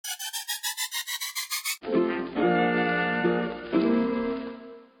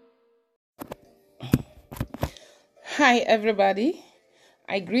Hi, everybody.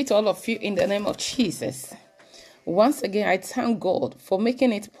 I greet all of you in the name of Jesus. Once again, I thank God for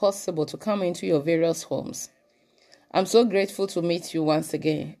making it possible to come into your various homes. I'm so grateful to meet you once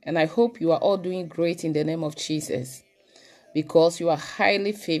again, and I hope you are all doing great in the name of Jesus because you are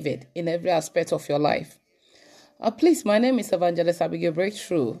highly favored in every aspect of your life. Please, my name is Evangelist Abigail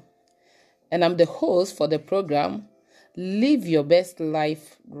Breakthrough, and I'm the host for the program, Live Your Best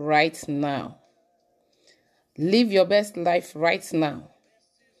Life Right Now. Live your best life right now.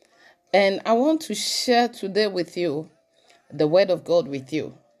 And I want to share today with you the word of God with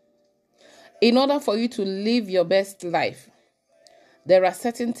you. In order for you to live your best life, there are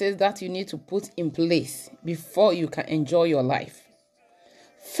certain things that you need to put in place before you can enjoy your life.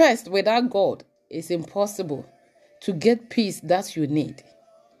 First, without God, it's impossible to get peace that you need.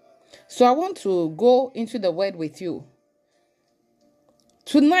 So I want to go into the word with you.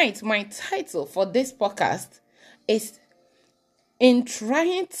 Tonight, my title for this podcast is In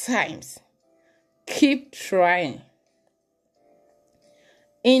Trying Times, Keep Trying.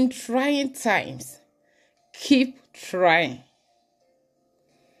 In trying times, keep trying.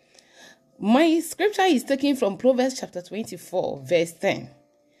 My scripture is taken from Proverbs chapter 24, verse 10,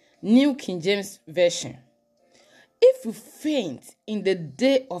 New King James Version. If you faint in the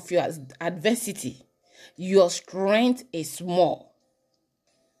day of your adversity, your strength is small.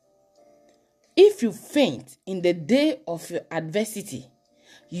 If you faint in the day of your adversity,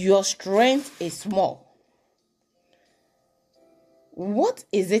 your strength is small. What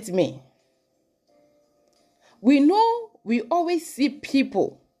does it mean? We know we always see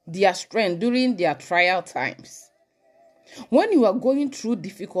people, their strength during their trial times. When you are going through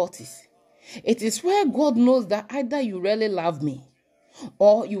difficulties, it is where God knows that either you really love me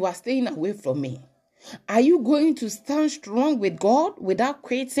or you are staying away from me. Are you going to stand strong with God without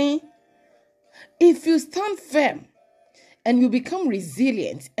quitting? If you stand firm and you become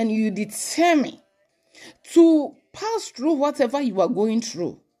resilient and you determine to pass through whatever you are going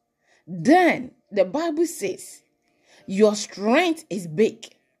through, then the Bible says your strength is big.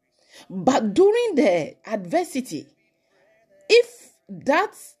 But during the adversity, if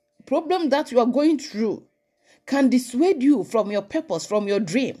that problem that you are going through can dissuade you from your purpose, from your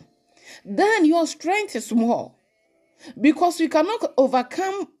dream, then your strength is small. Because you cannot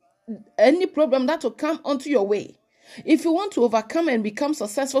overcome any problem that will come onto your way. If you want to overcome and become a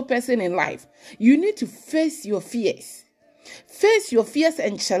successful person in life, you need to face your fears. Face your fears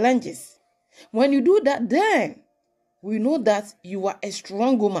and challenges. When you do that, then we know that you are a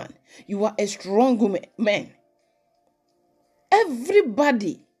strong woman. You are a strong man.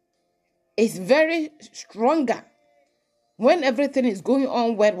 Everybody is very stronger when everything is going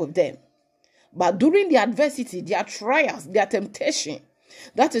on well with them. But during the adversity, their trials, their temptation,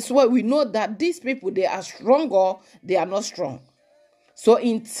 that is why we know that these people, they are strong or they are not strong. So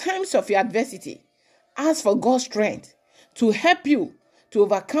in times of your adversity, ask for God's strength to help you to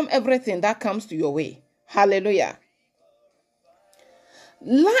overcome everything that comes to your way. Hallelujah.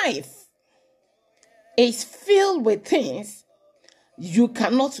 Life is filled with things you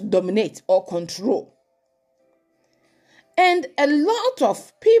cannot dominate or control. And a lot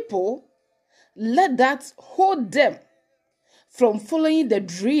of people let that hold them from following the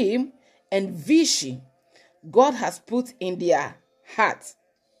dream and vision God has put in their heart.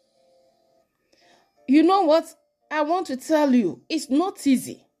 You know what? I want to tell you, it's not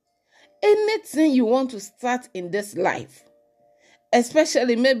easy. Anything you want to start in this life,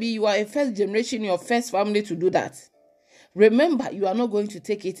 especially maybe you are a first generation, your first family to do that. Remember, you are not going to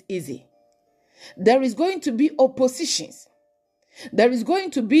take it easy. There is going to be oppositions. There is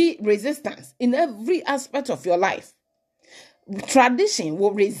going to be resistance in every aspect of your life. Tradition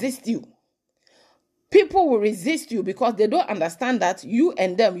will resist you. People will resist you because they don't understand that you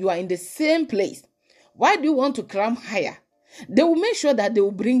and them, you are in the same place. Why do you want to climb higher? They will make sure that they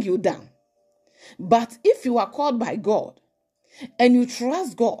will bring you down. But if you are called by God and you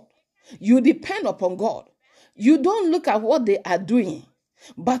trust God, you depend upon God, you don't look at what they are doing,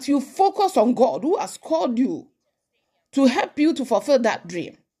 but you focus on God who has called you to help you to fulfill that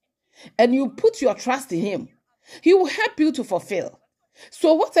dream. And you put your trust in Him. He will help you to fulfill.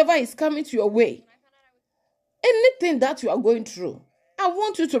 So whatever is coming to your way, anything that you are going through, I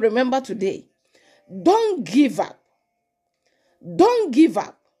want you to remember today, don't give up. Don't give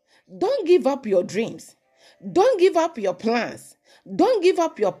up. Don't give up your dreams. Don't give up your plans. Don't give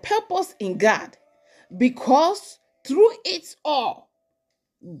up your purpose in God. Because through it all,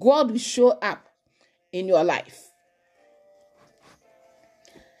 God will show up in your life.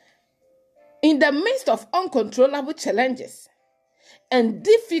 In the midst of uncontrollable challenges and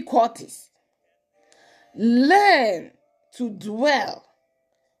difficulties, Learn to dwell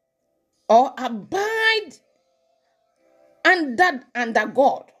or abide under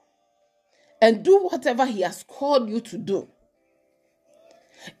God and do whatever He has called you to do.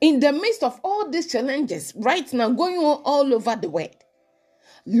 In the midst of all these challenges right now going on all over the world,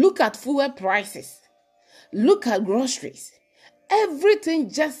 look at fuel prices, look at groceries, everything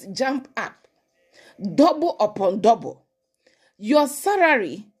just jump up, double upon double. Your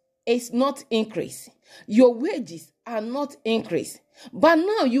salary is not increased, your wages are not increased, but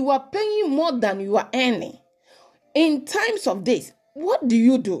now you are paying more than you are earning. In times of this, what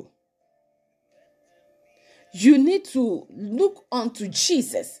do? You need to look unto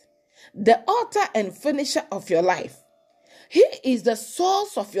Jesus, the author and finisher of your life. He is the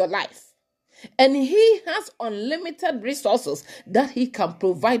source of your life, and He has unlimited resources that He can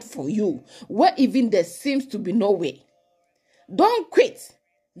provide for you where even there seems to be no way. Don't quit.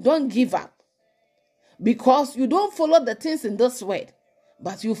 Don't give up, because you don't follow the things in this world,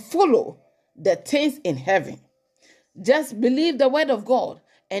 but you follow the things in heaven. Just believe the word of God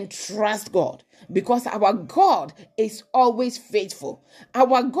and trust God, because our God is always faithful.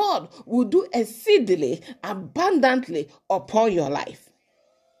 Our God will do exceedingly abundantly upon your life.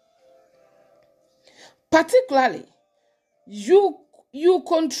 Particularly, you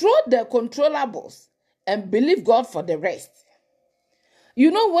control the controllables and believe God for the rest. You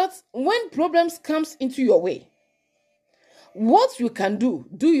know what? When problems comes into your way, what you can do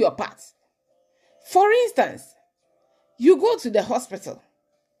your part. For instance, you go to the hospital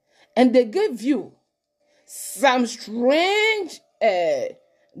and they give you some strange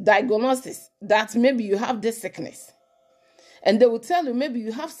diagnosis that maybe you have this sickness. And they will tell you maybe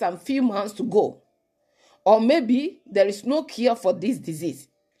you have some few months to go. Or maybe there is no cure for this disease.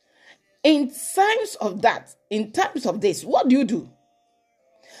 In times of this, what do?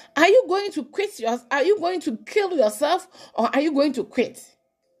 Are you going to are you going to kill yourself, or are you going to quit?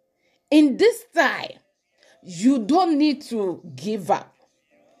 In this time, you don't need to give up.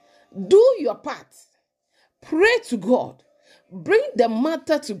 Do your part. Pray to God. Bring the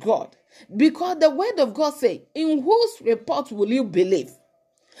matter to God. Because the word of God says, in whose report will you believe?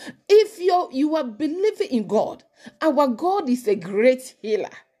 If you are believing in God, our God is a great healer.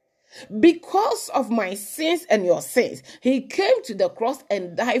 Because of my sins and your sins, He came to the cross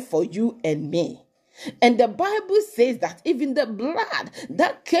and died for you and me. And the Bible says that even the blood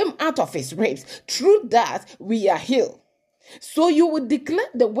that came out of His ribs, through that we are healed. So you will declare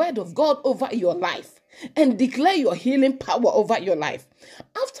the word of God over your life and declare your healing power over your life.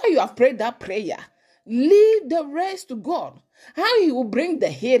 After you have prayed that prayer, leave the rest to God. How He will bring the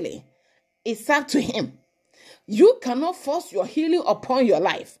healing, it's up to Him. You cannot force your healing upon your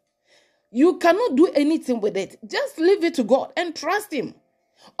life. You cannot do anything with it. Just leave it to God and trust Him.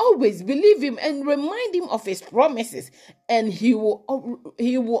 Always believe Him and remind Him of His promises, and He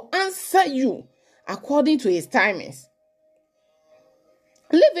will answer you according to His timings.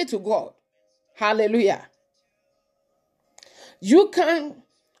 Leave it to God. Hallelujah. You can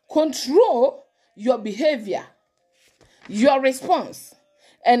control your behavior, your response,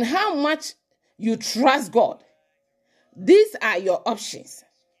 and how much you trust God. These are your options.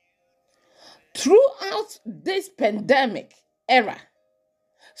 Throughout this pandemic era,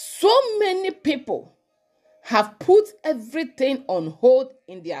 so many people have put everything on hold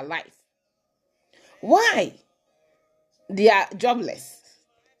in their life. Why? They are jobless.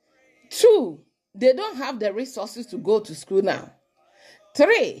 2, they don't have the resources to go to school now.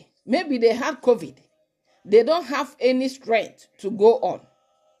 3, maybe they had COVID. They don't have any strength to go on.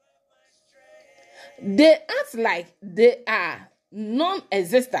 They act like they are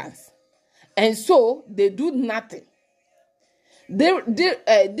non-existent, and so they do nothing.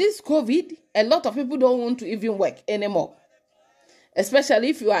 This COVID, a lot of people don't want to even work anymore, especially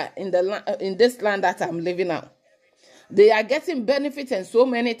if you are in this land that I'm living now. They are getting benefits and so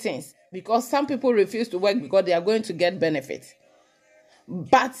many things because some people refuse to work because they are going to get benefits.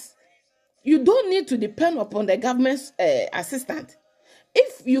 But you don't need to depend upon the government's assistance.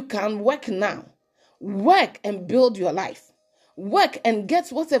 If you can work now, work and build your life. Work and get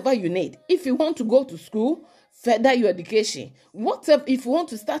whatever you need. If you want to go to school, further your education. Whatever, if you want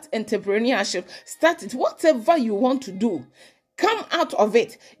to start entrepreneurship, start it. Whatever you want to do, come out of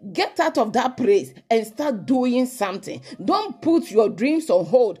it. Get out of that place and start doing something. Don't put your dreams on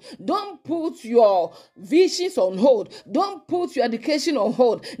hold. Don't put your visions on hold. Don't put your education on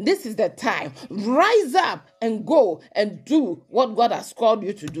hold. This is the time. Rise up and go and do what God has called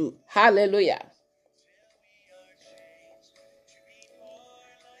you to do. Hallelujah.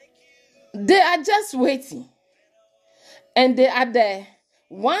 They are just waiting. And they are there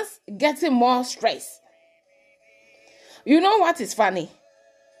once getting more stress. You know what is funny?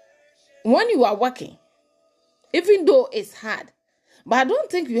 When you are working, even though it's hard, but I don't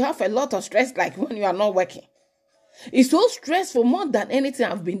think you have a lot of stress like when you are not working. It's so stressful more than anything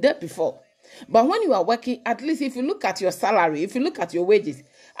I've been there before. But when you are working, at least if you look at your salary, if you look at your wages,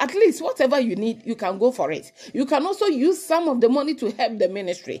 at least whatever you need, you can go for it. You can also use some of the money to help the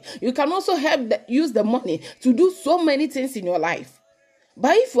ministry. You can also use the money to do so many things in your life.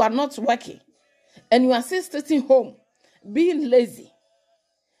 But if you are not working and you are still sitting home, being lazy,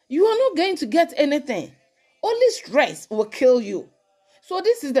 you are not going to get anything. Only stress will kill you. So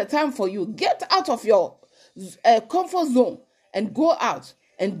this is the time for you. Get out of your comfort zone and go out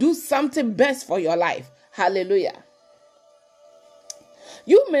and do something best for your life. Hallelujah.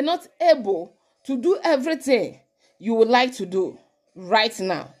 You may not be able to do everything you would like to do right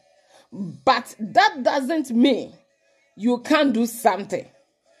now, but that doesn't mean you can't do something.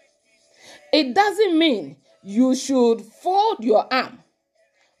 It doesn't mean you should fold your arm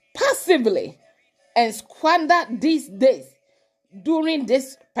passively and squander these days during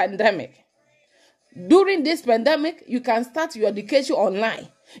this pandemic. During this pandemic, you can start your education online.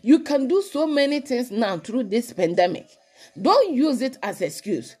 You can do so many things now through this pandemic. Don't use it as an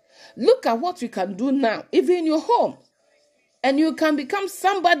excuse. Look at what you can do now, even in your home, and you can become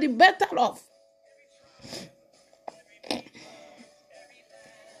somebody better off.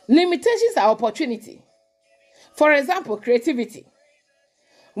 Limitations are opportunity. For example, creativity.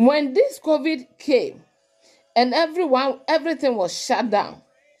 When this COVID came and everything was shut down,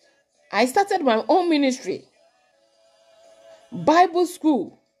 I started my own ministry, Bible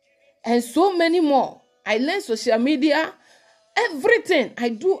school, and so many more. I learned social media, everything. I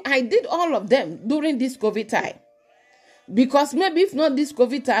did all of them during this COVID time. Because maybe if not this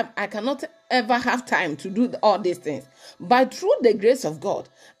COVID time, I cannot ever have time to do all these things. But through the grace of God,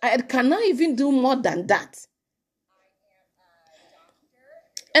 I cannot even do more than that.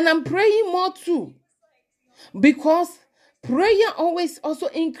 And I'm praying more too. Because prayer always also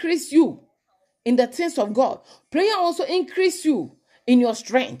increase you in the things of God. Prayer also increase you in your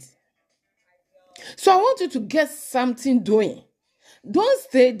strength. So I want you to get something doing. Don't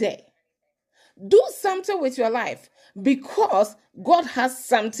stay there. Do something with your life because God has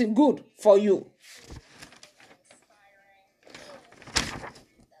something good for you.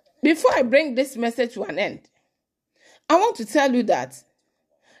 Before I bring this message to an end, I want to tell you that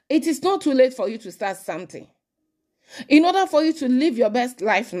it is not too late for you to start something. In order for you to live your best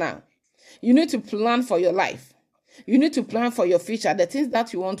life now, you need to plan for your life. You need to plan for your future, the things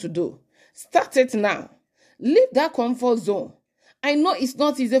that you want to do. Start it now. Leave that comfort zone. I know it's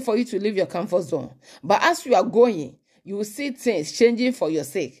not easy for you to leave your comfort zone, but as you are going, you will see things changing for your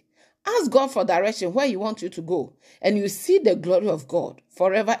sake. Ask God for direction where He wants you to go, and you see the glory of God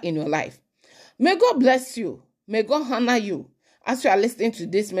forever in your life. May God bless you. May God honor you. As you are listening to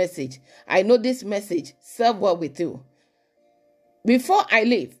this message, I know this message serves well with you. Before I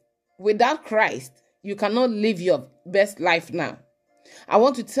leave, without Christ, you cannot live your best life now. I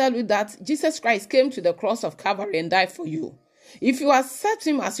want to tell you that Jesus Christ came to the cross of Calvary and died for you. If you accept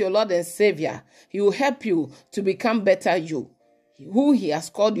Him as your Lord and Savior, He will help you to become better you, who He has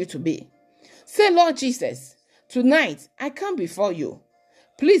called you to be. Say, Lord Jesus, tonight I come before you.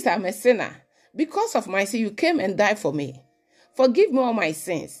 Please, I'm a sinner. Because of my sin, you came and died for me. Forgive me all my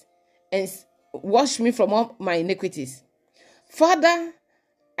sins and wash me from all my iniquities. Father,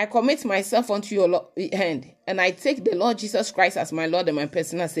 I commit myself unto your hand, and I take the Lord Jesus Christ as my Lord and my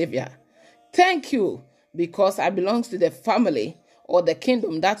personal Savior. Thank you, because I belong to the family or the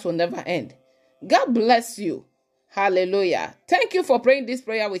kingdom that will never end. God bless you. Hallelujah. Thank you for praying this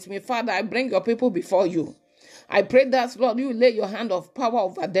prayer with me. Father, I bring your people before you. I pray that, Lord, you lay your hand of power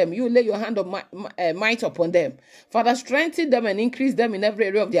over them. You lay your hand of might upon them. Father, strengthen them and increase them in every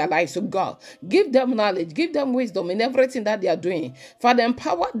area of their lives. So God, give them knowledge, give them wisdom in everything that they are doing. Father,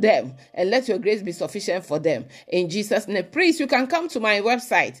 empower them and let your grace be sufficient for them. In Jesus' name. Please, you can come to my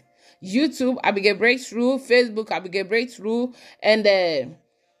website, YouTube, Abigail Breakthrough, Facebook, Abigail Breakthrough, and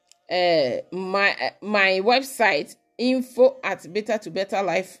my website,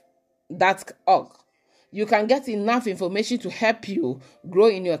 info@bettertobetterlife.org. You can get enough information to help you grow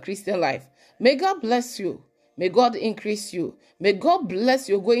in your Christian life. May God bless you. May God increase you. May God bless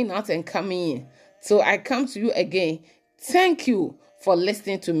you going out and coming in. So I come to you again. Thank you for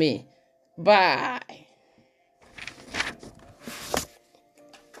listening to me. Bye.